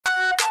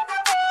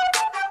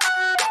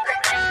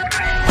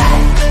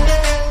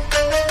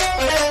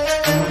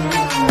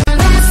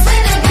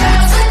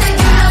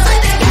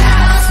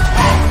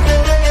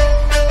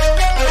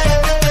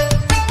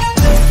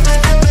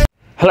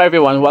Hello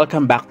everyone,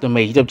 welcome back to my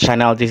YouTube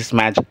channel. This is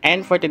Madge,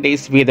 and for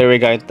today's video we're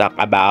going to talk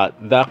about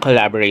the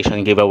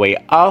collaboration giveaway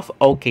of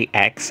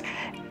OKX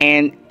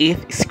and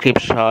Eths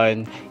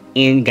inscription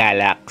in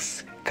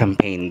Galxe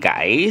campaign,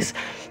 guys.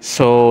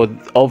 So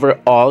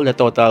overall the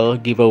total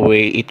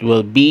giveaway, it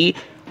will be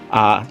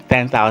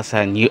 10,000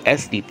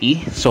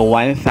 USDT, so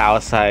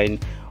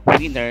 1,000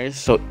 winners.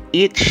 So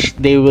each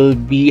they will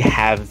be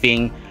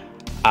having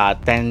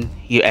 10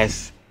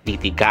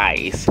 USDT,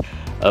 guys.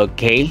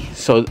 Okay,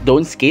 so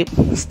don't skip,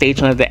 stay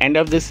tuned at the end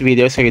of this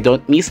video so you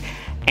don't miss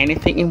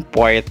anything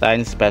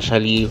important,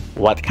 especially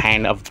what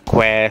kind of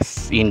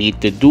quests you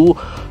need to do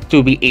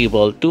to be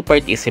able to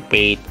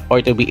participate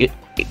or to be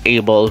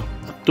able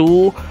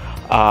to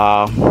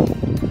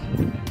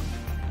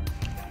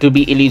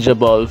be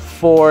eligible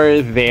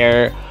for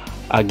their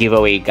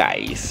giveaway,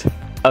 guys.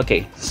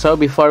 Okay, so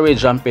before we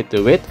jump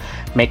into it,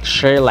 make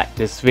sure you like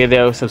this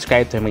video,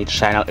 subscribe to my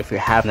channel if you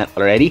have not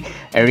already,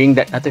 and ring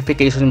that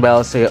notification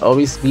bell so you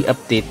always be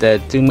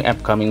updated to my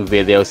upcoming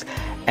videos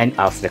and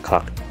off the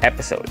clock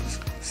episodes.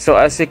 So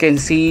as you can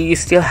see, you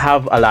still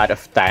have a lot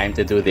of time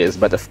to do this,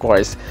 but of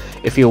course,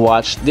 if you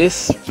watch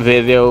this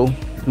video,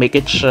 make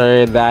it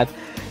sure that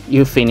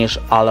you finish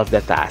all of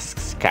the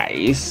tasks,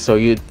 guys, so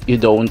you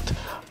don't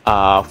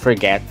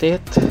forget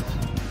it,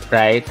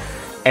 right?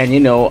 And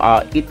you know,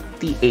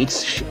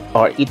 ETH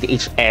or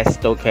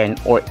ETHS token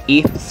or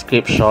ETH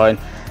inscription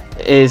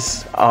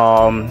is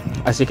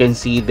as you can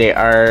see,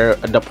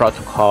 the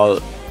protocol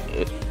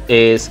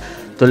is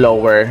to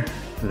lower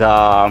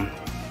the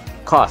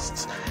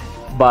costs,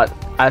 but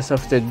as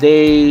of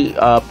today,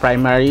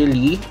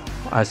 primarily,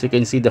 as you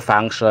can see, the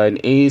function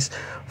is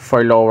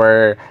for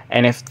lower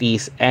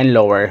NFTs and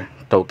lower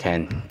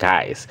token,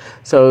 guys.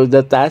 So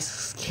the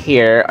tasks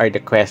here or the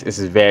quest is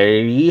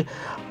very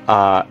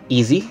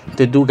easy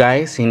to do,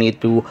 guys. You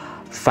need to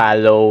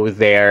follow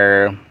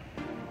their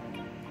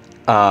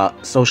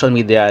social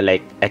media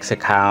like X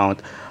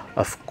account,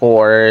 of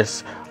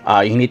course.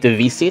 You need to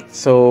visit,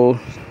 so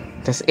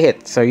that's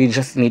it. So you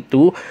just need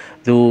to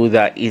do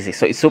the easy,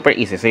 so it's super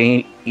easy, so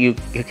you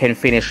can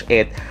finish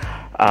it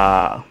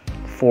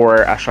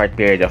for a short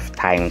period of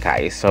time,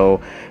 guys.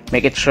 So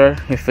make it sure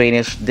you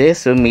finish this,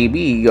 so maybe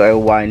you are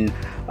one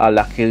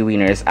lucky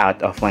winners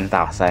out of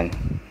 1,000,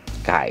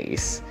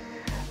 guys.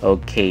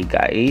 Okay,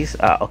 guys.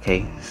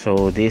 Okay,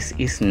 so this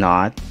is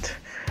not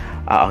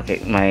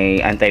okay,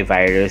 my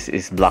antivirus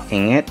is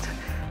blocking it,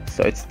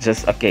 so it's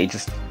just okay.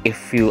 Just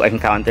if you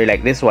encounter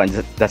like this one,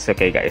 that's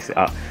okay, guys.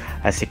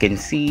 As you can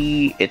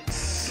see,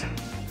 it's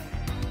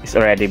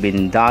already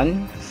been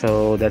done,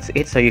 so that's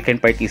it. So you can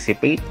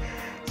participate,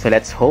 so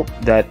let's hope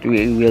that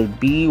we will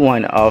be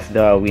one of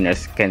the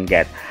winners, can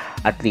get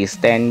at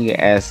least 10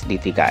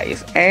 USDT,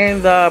 guys.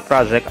 And the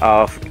project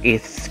of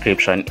Eths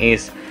inscription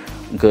is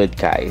good,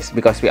 guys,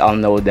 because we all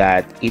know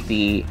that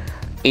ETH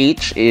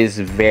is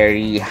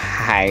very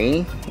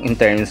high in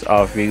terms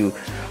of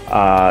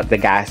the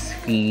gas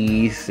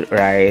fees,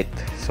 right?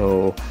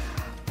 So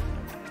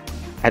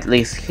at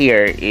least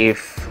here,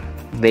 if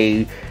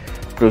they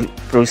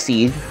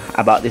proceed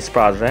about this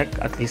project,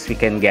 at least we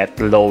can get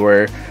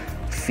lower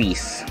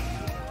fees,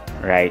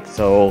 right?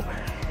 So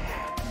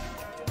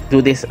do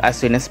this as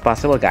soon as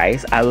possible,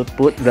 guys. I will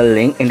put the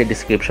link in the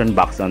description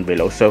box down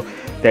below, so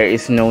there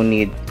is no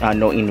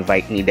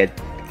invite needed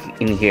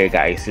in here,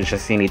 guys. You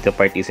just need to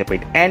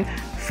participate and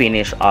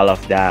finish all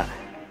of the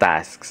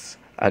tasks.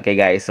 Okay,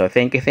 guys, so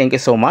thank you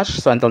so much.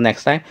 So until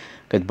next time,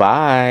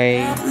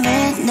 goodbye.